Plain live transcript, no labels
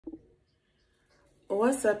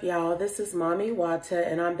What's up, y'all? This is Mami Wata,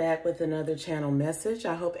 and I'm back with another channel message.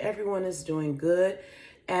 I hope everyone is doing good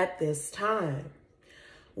at this time.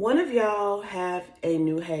 One of y'all have a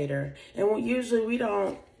new hater, and usually we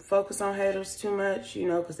don't focus on haters too much, you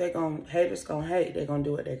know, because haters gonna hate. They're gonna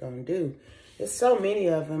do what they're gonna do. There's so many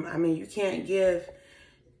of them. I mean, you can't give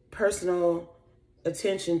personal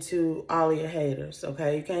attention to all of your haters,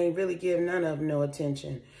 okay? You can't really give none of them no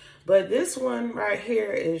attention. But this one right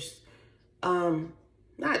here is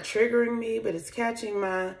not triggering me, but it's catching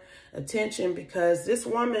my attention because this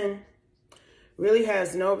woman really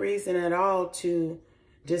has no reason at all to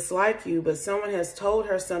dislike you, but someone has told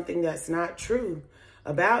her something that's not true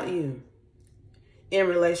about you in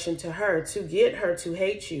relation to her, to get her to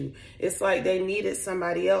hate you. It's like they needed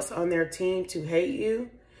somebody else on their team to hate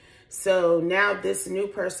you. So now this new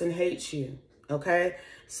person hates you, okay?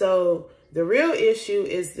 So the real issue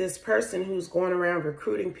is this person who's going around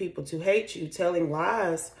recruiting people to hate you, telling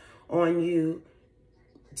lies on you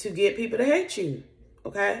to get people to hate you,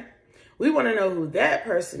 okay? We want to know who that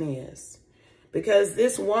person is, because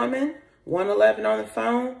this woman, 111 on the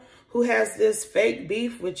phone, who has this fake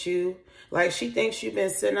beef with you, like she thinks you've been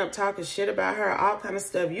sitting up talking shit about her, all kind of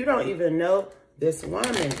stuff. You don't even know this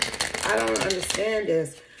woman. I don't understand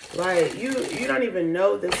this. Like, you don't even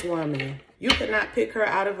know this woman. You could not pick her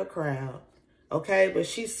out of a crowd, okay? But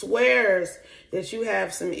she swears that you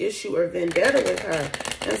have some issue or vendetta with her.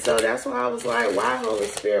 And so that's why I was like, why, Holy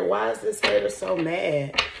Spirit? Why is this hater so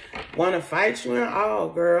mad? Want to fight you and all,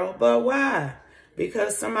 girl. But why?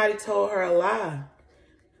 Because somebody told her a lie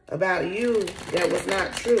about you that was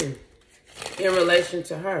not true in relation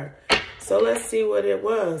to her. So let's see what it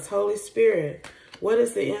was. Holy Spirit, what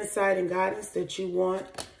is the insight and guidance that you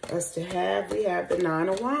want us to have? We have the Nine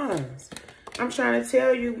of Wands. I'm trying to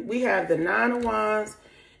tell you, we have the Nine of Wands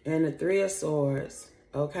and the Three of Swords,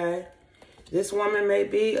 okay? This woman may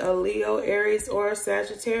be a Leo, Aries, or a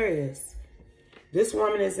Sagittarius. This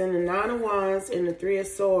woman is in the Nine of Wands and the Three of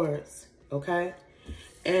Swords, okay?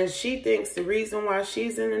 And she thinks the reason why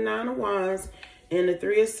she's in the Nine of Wands and the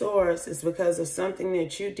Three of Swords is because of something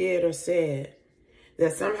that you did or said,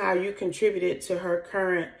 that somehow you contributed to her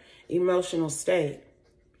current emotional state.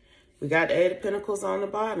 We got the Eight of Pentacles on the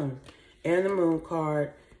bottom and the Moon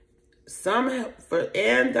card,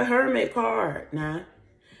 and the Hermit card. Now,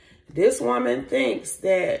 this woman thinks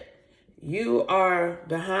that you are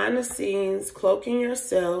behind the scenes, cloaking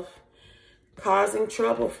yourself, causing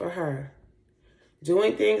trouble for her,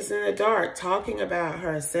 doing things in the dark, talking about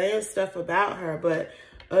her, saying stuff about her. But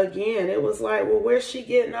again, it was like, well, where's she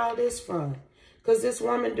getting all this from? Because this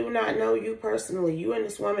woman do not know you personally. You and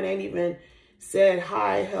this woman ain't even said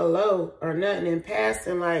hi, hello, or nothing in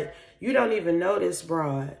passing. Like, you don't even know this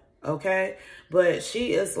broad, okay? But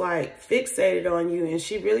she is like fixated on you, and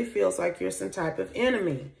she really feels like you're some type of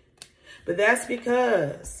enemy. But that's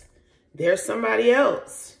because there's somebody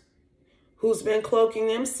else who's been cloaking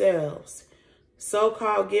themselves,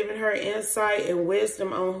 so-called giving her insight and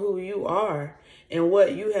wisdom on who you are and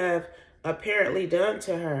what you have apparently done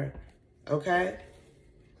to her, okay?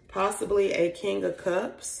 Possibly a King of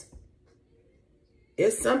Cups.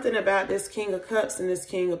 It's something about this King of Cups and this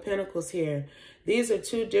King of Pentacles here. These are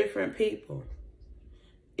two different people.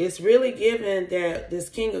 It's really given that this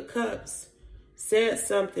King of Cups said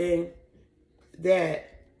something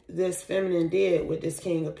that this feminine did with this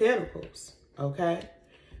King of Pentacles, okay?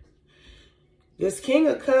 This King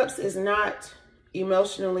of Cups is not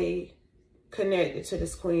emotionally connected to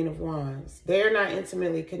this Queen of Wands. They're not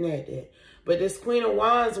intimately connected. But this Queen of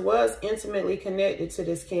Wands was intimately connected to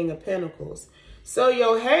this King of Pentacles. So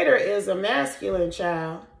your hater is a masculine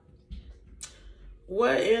child.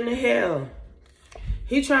 What in the hell?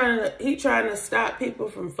 He trying to stop people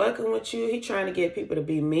from fucking with you. He trying to get people to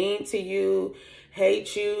be mean to you,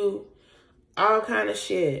 hate you, all kind of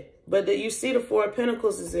shit. But you see the Four of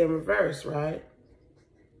Pentacles is in reverse, right?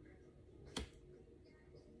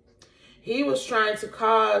 He was trying to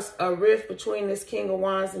cause a rift between this King of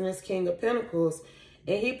Wands and this King of Pentacles,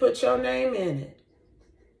 and he put your name in it.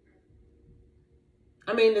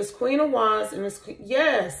 I mean, this Queen of Wands and this...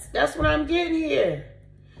 Yes, that's what I'm getting here.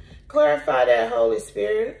 Clarify that, Holy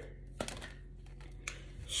Spirit.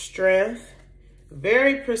 Strength.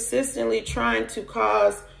 Very persistently trying to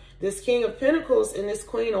cause this King of Pentacles and this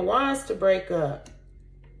Queen of Wands to break up.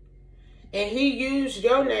 And he used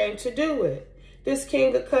your name to do it. This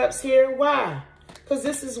King of Cups here, why? Because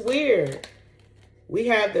this is weird. We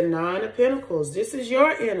have the Nine of Pentacles. This is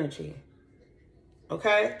your energy,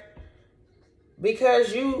 okay?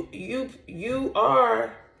 Because you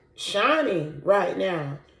are shining right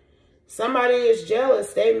now. Somebody is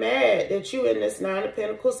jealous. They mad that you in this Nine of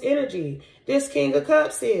Pentacles energy. This King of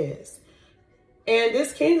Cups is. And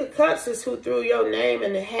this King of Cups is who threw your name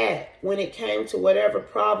in the hat when it came to whatever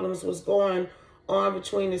problems was going on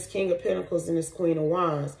between this King of Pentacles and this Queen of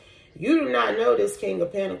Wands. You do not know this King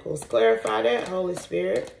of Pentacles. Clarify that, Holy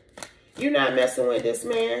Spirit. You're not messing with this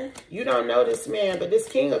man. You don't know this man. But this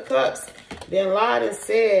King of Cups then lied and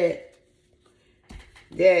said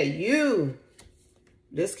that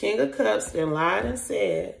this King of Cups then lied and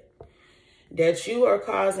said that you are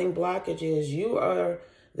causing blockages. You are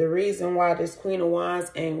the reason why this Queen of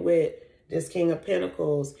Wands ain't with this King of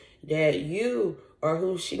Pentacles. That you are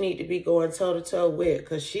who she need to be going toe-to-toe with.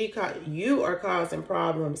 Because you are causing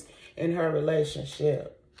problems in her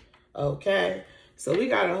relationship. Okay? So we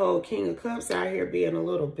got a whole King of Cups out here being a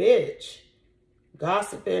little bitch.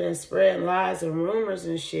 Gossiping and spreading lies and rumors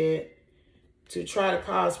and shit to try to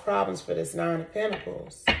cause problems for this Nine of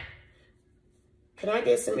Pentacles. Can I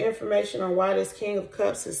get some information on why this King of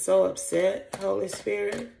Cups is so upset, Holy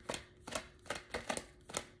Spirit?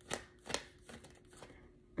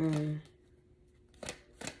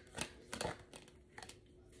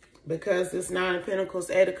 Because this Nine of Pentacles,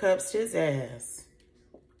 Eight of Cups, his ass.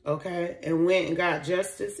 Okay? And went and got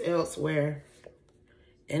justice elsewhere.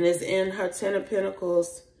 And is in her Ten of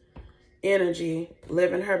Pentacles energy,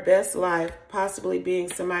 living her best life, possibly being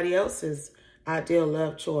somebody else's ideal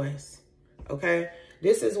love choice. Okay?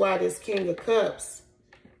 This is why this King of Cups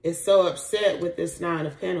is so upset with this Nine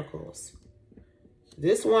of Pentacles.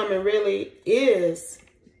 This woman really is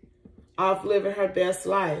off living her best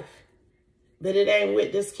life. But it ain't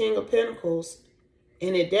with this King of Pentacles.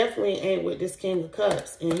 And it definitely ain't with this King of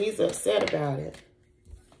Cups. And he's upset about it.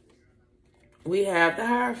 We have the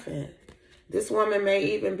Hierophant. This woman may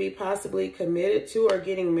even be possibly committed to or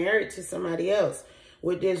getting married to somebody else.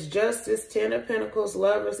 With this Justice, Ten of Pentacles,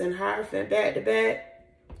 Lovers, and Hierophant back to back,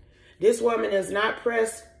 this woman is not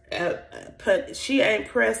pressed, she ain't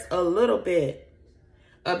pressed a little bit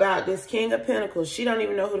about this King of Pentacles. She don't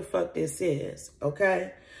even know who the fuck this is,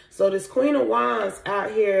 okay? So this Queen of Wands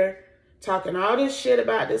out here talking all this shit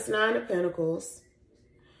about this Nine of Pentacles,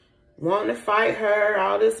 wanting to fight her,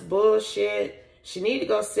 all this bullshit. She need to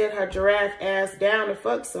go sit her giraffe ass down and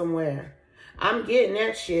fuck somewhere. I'm getting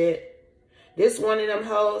that shit. This one of them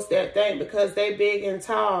hoes that think because they big and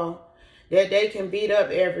tall that they can beat up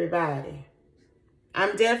everybody.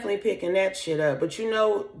 I'm definitely picking that shit up. But you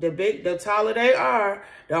know, the taller they are,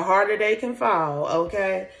 the harder they can fall,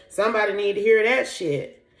 okay? Somebody need to hear that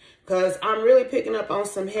shit. Because I'm really picking up on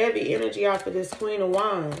some heavy energy off of this Queen of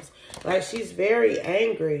Wands. Like, she's very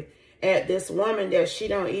angry at this woman that she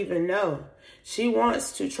don't even know. She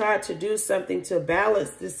wants to try to do something to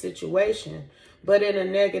balance this situation, but in a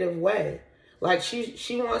negative way. Like,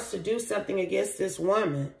 she wants to do something against this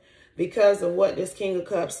woman because of what this King of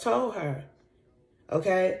Cups told her.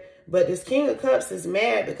 Okay? But this King of Cups is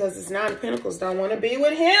mad because this Nine of Pentacles don't want to be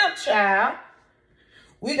with him, child.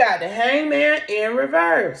 We got the Hangman in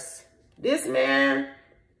reverse. This man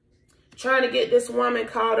trying to get this woman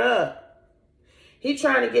caught up. He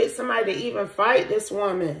trying to get somebody to even fight this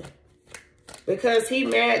woman. Because he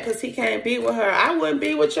mad because he can't be with her. I wouldn't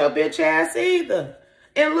be with your bitch ass either.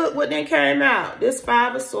 And look what then came out. This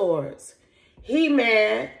Five of Swords. He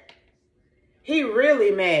mad. He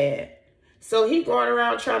really mad. So he going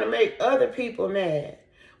around trying to make other people mad.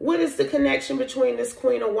 What is the connection between this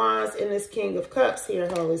Queen of Wands and this King of Cups here,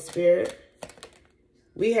 Holy Spirit?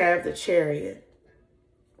 We have the Chariot.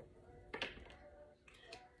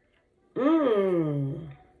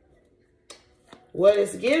 What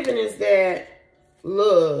it's given is that,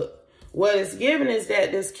 look, what it's given is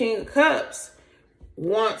that this King of Cups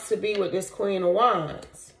wants to be with this Queen of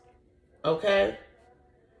Wands. Okay?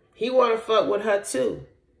 He want to fuck with her too.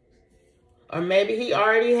 Or maybe he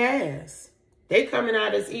already has. They coming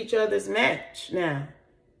out as each other's match now.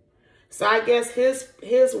 So I guess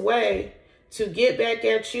his way to get back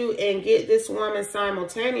at you and get this woman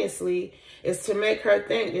simultaneously is to make her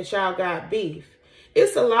think that y'all got beef.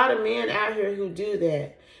 It's a lot of men out here who do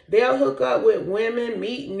that. They'll hook up with women,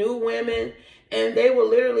 meet new women, and they will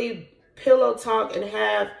literally pillow talk and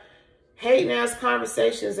have hate-ass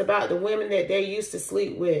conversations about the women that they used to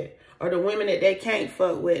sleep with or the women that they can't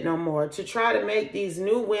fuck with no more to try to make these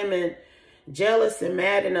new women jealous and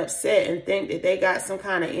mad and upset and think that they got some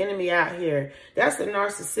kind of enemy out here. That's a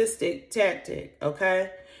narcissistic tactic,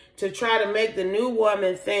 okay? To try to make the new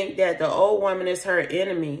woman think that the old woman is her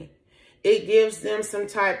enemy. It gives them some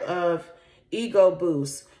type of ego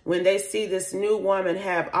boost when they see this new woman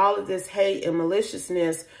have all of this hate and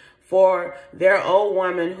maliciousness for their old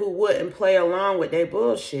woman who wouldn't play along with their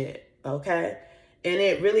bullshit, okay? And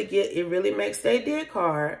it really makes their dick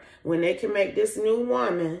hard when they can make this new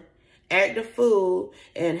woman act a fool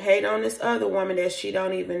and hate on this other woman that she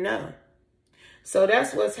don't even know. So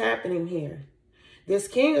that's what's happening here. This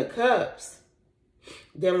King of Cups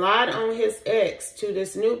then lied on his ex to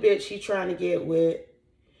this new bitch he trying to get with,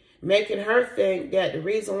 making her think that the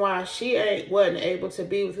reason why she wasn't able to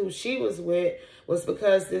be with who she was with was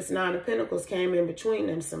because this Nine of Pentacles came in between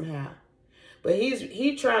them somehow. But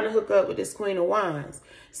he's trying to hook up with this Queen of Wands.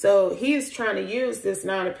 So he's trying to use this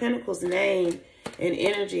Nine of Pentacles name and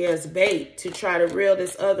energy as bait to try to reel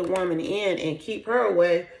this other woman in and keep her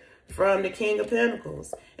away from the King of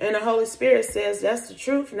Pentacles. And the Holy Spirit says that's the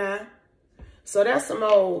truth now. So that's some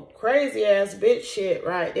old crazy ass bitch shit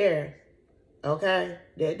right there. Okay?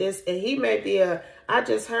 And he may be I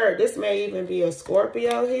just heard this may even be a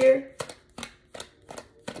Scorpio here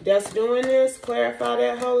that's doing this. Clarify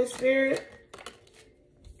that, Holy Spirit.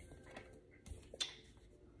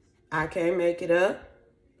 I can't make it up.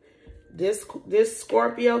 This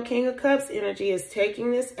Scorpio King of Cups energy is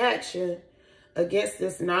taking this action against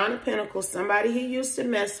this Nine of Pentacles, somebody he used to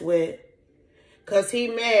mess with, because he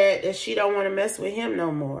mad that she don't want to mess with him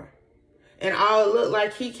no more. And all it look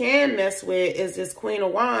like he can mess with is this Queen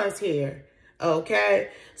of Wands here. Okay?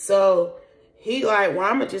 So he like, well,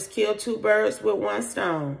 I'm going to just kill two birds with one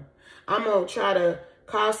stone. I'm going to try to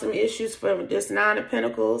cause some issues for this Nine of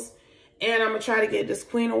Pentacles. And I'm going to try to get this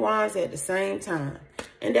Queen of Wands at the same time.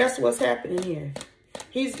 And that's what's happening here.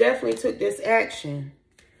 He's definitely took this action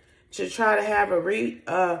to try to have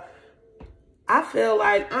I feel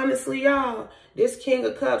like, honestly, y'all, this King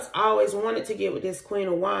of Cups always wanted to get with this Queen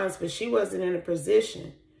of Wands, but she wasn't in a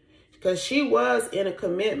position. Because she was in a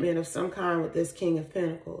commitment of some kind with this King of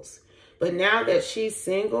Pentacles. But now that she's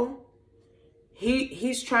single,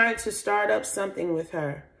 he's trying to start up something with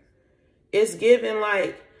her. It's given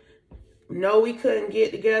like, no, we couldn't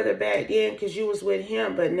get together back then because you was with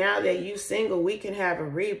him. But now that you single, we can have a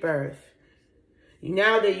rebirth.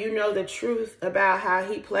 Now that you know the truth about how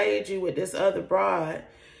he played you with this other broad,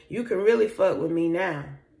 you can really fuck with me now,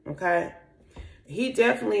 okay? He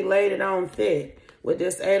definitely laid it on thick with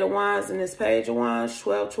this Eight of Wands and this Page of Wands,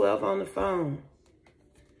 1212 on the phone.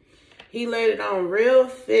 He laid it on real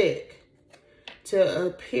thick to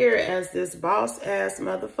appear as this boss-ass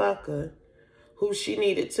motherfucker who she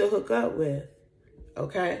needed to hook up with,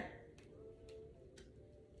 okay?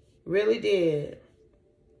 Really did.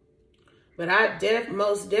 But I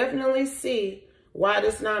most definitely see why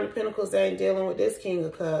this Nine of Pentacles ain't dealing with this King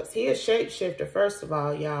of Cups. He a shapeshifter, first of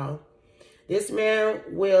all, y'all. This man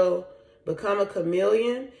will become a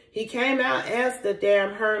chameleon. He came out as the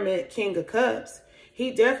damn hermit King of Cups.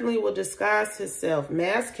 He definitely will disguise himself,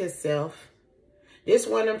 mask himself. This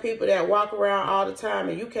one of them people that walk around all the time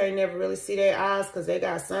and you can't never really see their eyes because they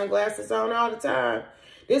got sunglasses on all the time.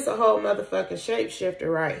 This a whole motherfucking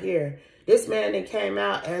shapeshifter right here. This man then came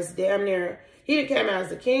out as damn near, he came out as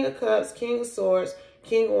the King of Cups, King of Swords,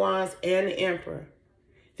 King of Wands, and the Emperor.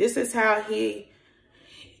 This is how he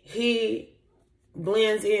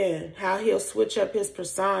blends in, how he'll switch up his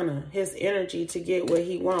persona, his energy to get what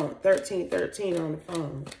he wants. 1313 on the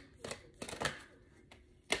phone.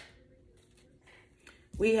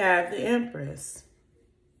 We have the Empress.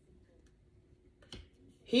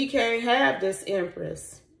 He can't have this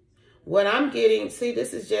Empress. What I'm getting, see,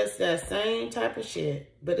 this is just that same type of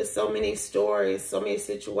shit. But it's so many stories, so many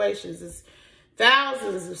situations. It's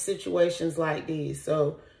thousands of situations like these.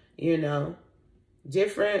 So, you know,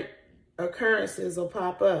 different occurrences will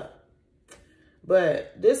pop up.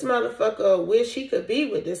 But this motherfucker wish he could be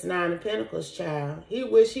with this Nine of Pentacles child. He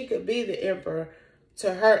wish he could be the Emperor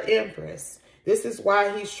to her Empress. This is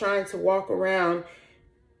why he's trying to walk around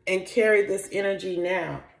and carry this energy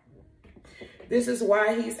now. This is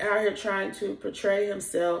why he's out here trying to portray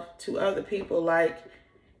himself to other people like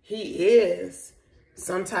he is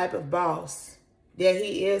some type of boss, that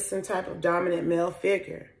he is some type of dominant male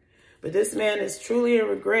figure. But this man is truly in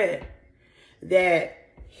regret that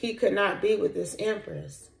he could not be with this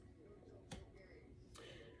Empress.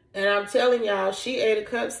 And I'm telling y'all, she Eight of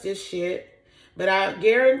Cups this shit, but I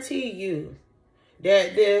guarantee you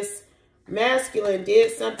that this masculine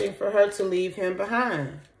did something for her to leave him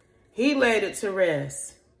behind. He laid it to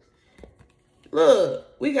rest. Look,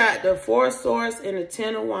 we got the Four of Swords and the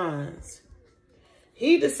Ten of Wands.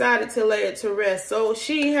 He decided to lay it to rest, so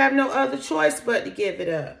she didn't have no other choice but to give it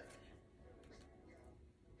up.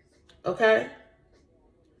 Okay?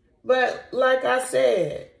 But like I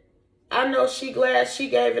said, I know she glad she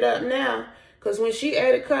gave it up now, because when she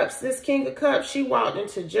Eight of Cups, this King of Cups, she walked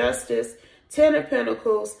into Justice, Ten of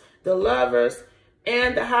Pentacles, the Lovers,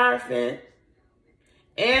 and the Hierophant,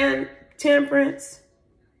 and Temperance.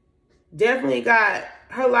 Definitely got,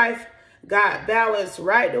 her life got balanced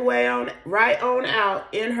right on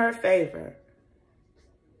out in her favor.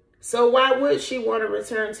 So why would she want to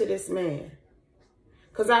return to this man?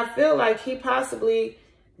 Because I feel like he possibly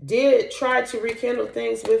did try to rekindle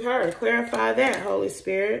things with her. Clarify that, Holy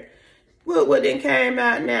Spirit. Look what then came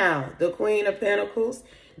out now. The Queen of Pentacles.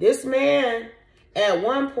 This man, at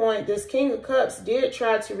one point, this King of Cups did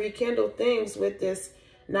try to rekindle things with this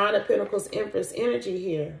Nine of Pentacles Empress energy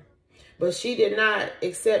here. But she did not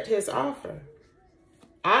accept his offer.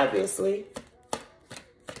 Obviously,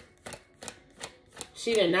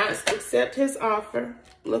 she did not accept his offer.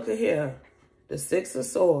 Look at here. The Six of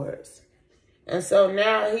Swords. And so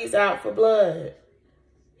now he's out for blood.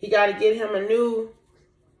 He got to get him a new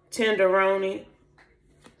tenderoni,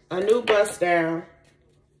 a new bust down.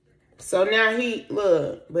 So now he,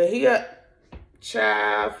 look, but he got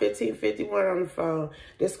child 1551 on the phone.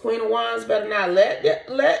 This Queen of Wands better not let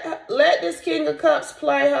this King of Cups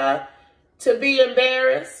play her to be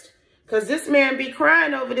embarrassed. Because this man be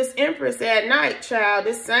crying over this Empress at night, child.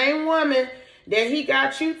 This same woman that he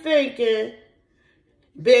got you thinking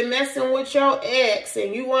been messing with your ex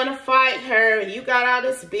and you want to fight her and you got all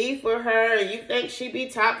this beef with her and you think she be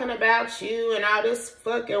talking about you and all this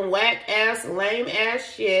fucking whack ass, lame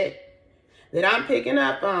ass shit that I'm picking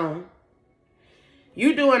up on.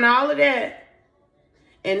 You doing all of that.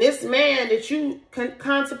 And this man that you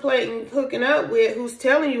contemplating hooking up with who's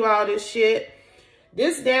telling you all this shit,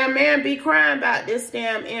 this damn man be crying about this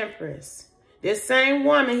damn Empress. This same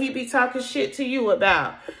woman he be talking shit to you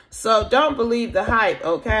about. So don't believe the hype,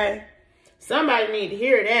 okay? Somebody need to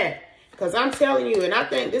hear that. Because I'm telling you, and I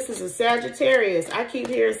think this is a Sagittarius. I keep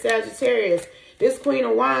hearing Sagittarius. This Queen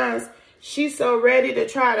of Wands, she's so ready to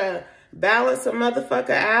try to balance a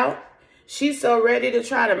motherfucker out. She's so ready to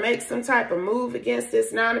try to make some type of move against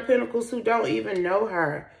this Nine of Pentacles who don't even know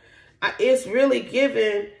her. It's really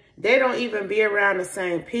given, they don't even be around the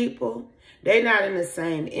same people. They not in the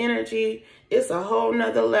same energy. It's a whole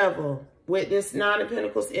nother level with this Nine of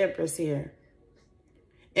Pentacles Empress here.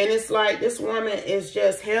 And it's like this woman is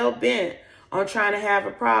just hell-bent on trying to have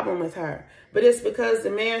a problem with her. But it's because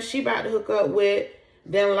the man she about to hook up with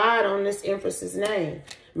then lied on this Empress's name.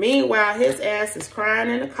 Meanwhile, his ass is crying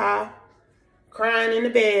in the car, crying in the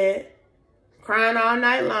bed, crying all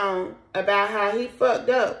night long about how he fucked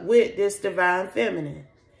up with this divine feminine.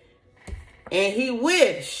 And he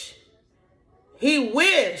wish,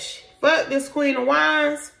 fuck this Queen of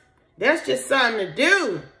Wands. That's just something to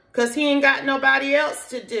do because he ain't got nobody else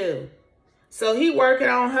to do. So he working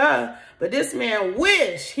on her. But this man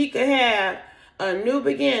wish he could have a new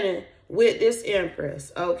beginning with this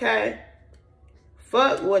Empress, okay?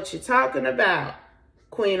 Fuck what you're talking about,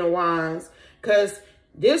 Queen of Wands. Because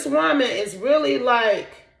this woman is really like,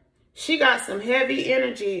 she got some heavy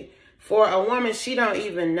energy for a woman she don't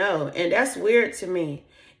even know. And that's weird to me.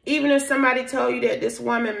 Even if somebody told you that this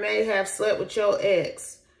woman may have slept with your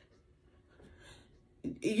ex,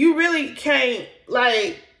 you really can't,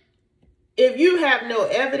 like, if you have no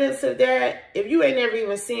evidence of that, if you ain't never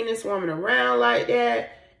even seen this woman around like that,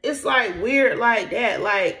 it's like weird like that.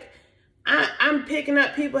 Like, I'm picking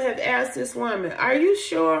up people have asked this woman, are you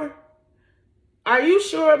sure? Are you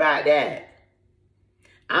sure about that?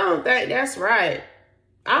 I don't think that's right.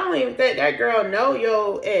 I don't even think that girl know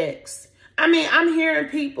your ex. I mean, I'm hearing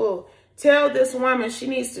people tell this woman she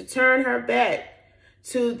needs to turn her back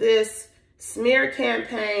to this smear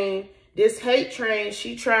campaign, this hate train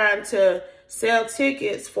she trying to sell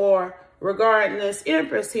tickets for regarding this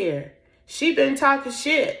Empress here. She been talking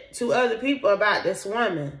shit to other people about this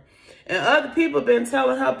woman. And other people been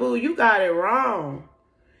telling her, boo, you got it wrong.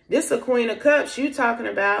 This a Queen of Cups you talking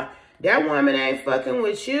about. That woman ain't fucking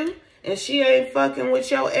with you. And she ain't fucking with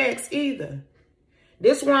your ex either.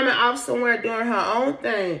 This woman off somewhere doing her own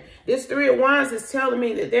thing. This Three of Wands is telling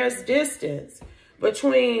me that there's distance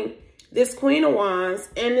between this Queen of Wands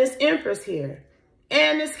and this Empress here.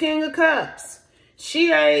 And this King of Cups.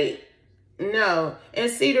 She ain't, no. And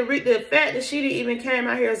see, the fact that she didn't even came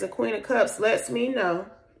out here as a Queen of Cups lets me know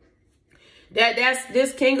that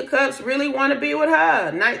this King of Cups really want to be with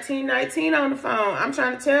her. 1919 on the phone. I'm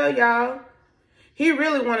trying to tell y'all. He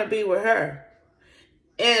really want to be with her.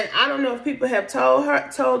 And I don't know if people have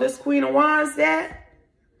told this Queen of Wands that.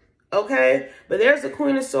 Okay? But there's a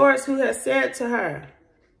Queen of Swords who has said to her,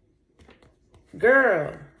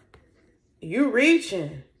 girl, you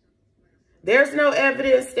reaching. There's no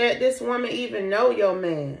evidence that this woman even know your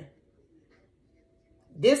man.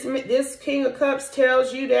 This King of Cups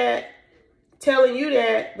telling you that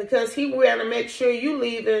because he want to make sure you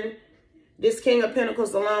leaving this King of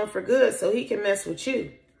Pentacles alone for good so he can mess with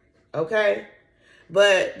you. okay?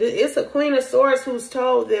 But it's a Queen of Swords who's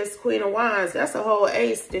told this Queen of Wands. That's a whole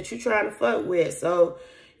ace that you trying to fuck with. So,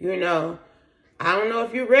 you know, I don't know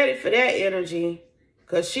if you're ready for that energy,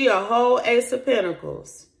 because she a whole Ace of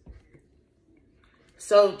Pentacles.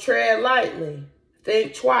 So tread lightly.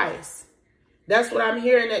 Think twice. That's what I'm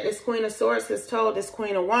hearing that this Queen of Swords has told this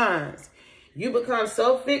Queen of Wands. You become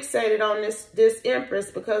so fixated on this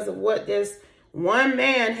Empress because of what this one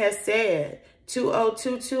man has said,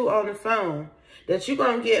 2022 on the phone, that you're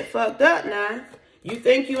going to get fucked up now. You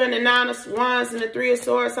think you in the Nine of Wands and the Three of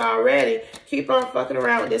Swords already. Keep on fucking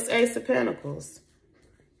around with this Ace of Pentacles.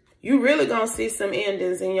 You really going to see some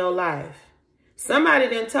endings in your life. Somebody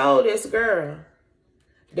done told this girl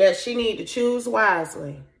that she need to choose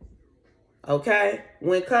wisely. Okay?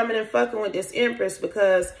 When coming and fucking with this Empress,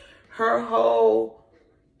 because her whole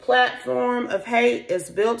platform of hate is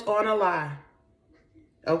built on a lie.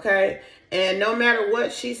 Okay? And no matter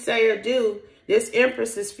what she say or do, this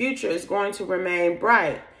Empress's future is going to remain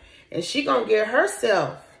bright. And she gonna get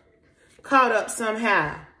herself caught up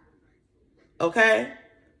somehow. Okay?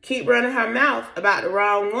 Keep running her mouth about the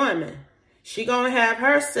wrong woman. She gonna have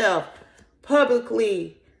herself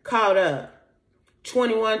publicly caught up.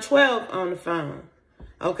 2112 on the phone.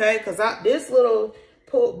 Okay? Because this little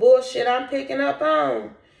bullshit I'm picking up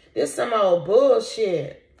on, this some old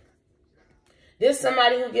bullshit. This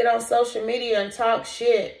somebody who get on social media and talk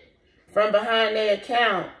shit from behind their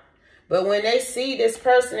account. But when they see this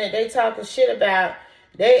person that they talking shit about,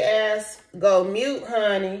 they ass go mute,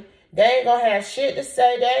 honey. They ain't gonna have shit to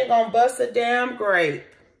say. They ain't gonna bust a damn grape.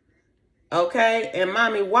 Okay? And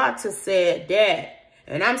Mami Wata said that.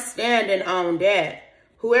 And I'm standing on that.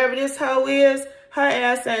 Whoever this hoe is, her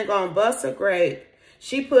ass ain't gonna bust a grape.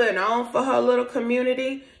 She putting on for her little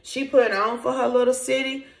community. She putting on for her little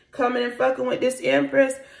city. Coming and fucking with this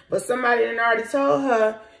Empress. But somebody done already told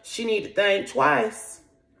her she need to think twice.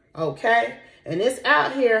 Okay? And it's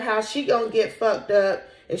out here how she gonna get fucked up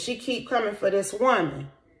if she keep coming for this woman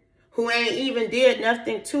who ain't even did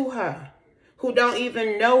nothing to her, who don't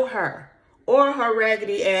even know her or her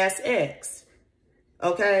raggedy ass ex.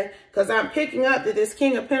 Okay? Because I'm picking up that this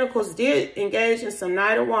King of Pentacles did engage in some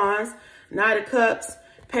Knight of Wands, Knight of Cups,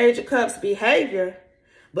 Page of Cups behavior.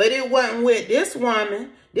 But it wasn't with this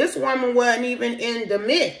woman. This woman wasn't even in the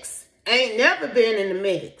mix. Ain't never been in the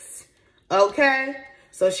mix. Okay?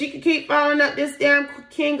 So she can keep following up this damn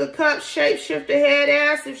King of Cups shapeshifter head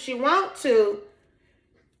ass if she want to.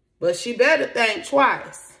 But she better think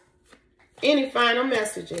twice. Any final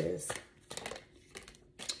messages?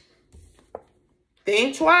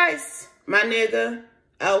 Think twice, my nigga.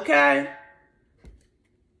 Okay?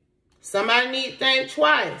 Somebody need to think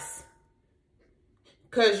twice.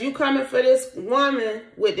 Because you coming for this woman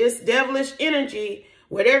with this devilish energy,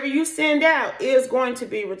 whatever you send out is going to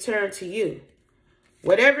be returned to you.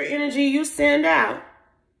 Whatever energy you send out,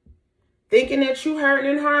 thinking that you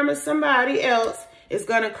hurting and harming somebody else, is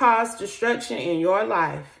going to cause destruction in your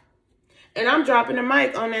life. And I'm dropping the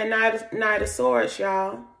mic on that Knight of Swords,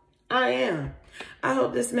 y'all. I am. I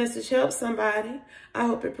hope this message helps somebody. I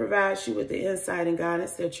hope it provides you with the insight and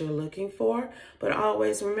guidance that you're looking for. But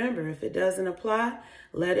always remember, if it doesn't apply,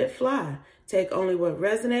 let it fly. Take only what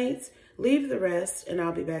resonates, leave the rest, and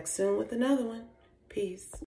I'll be back soon with another one. Peace.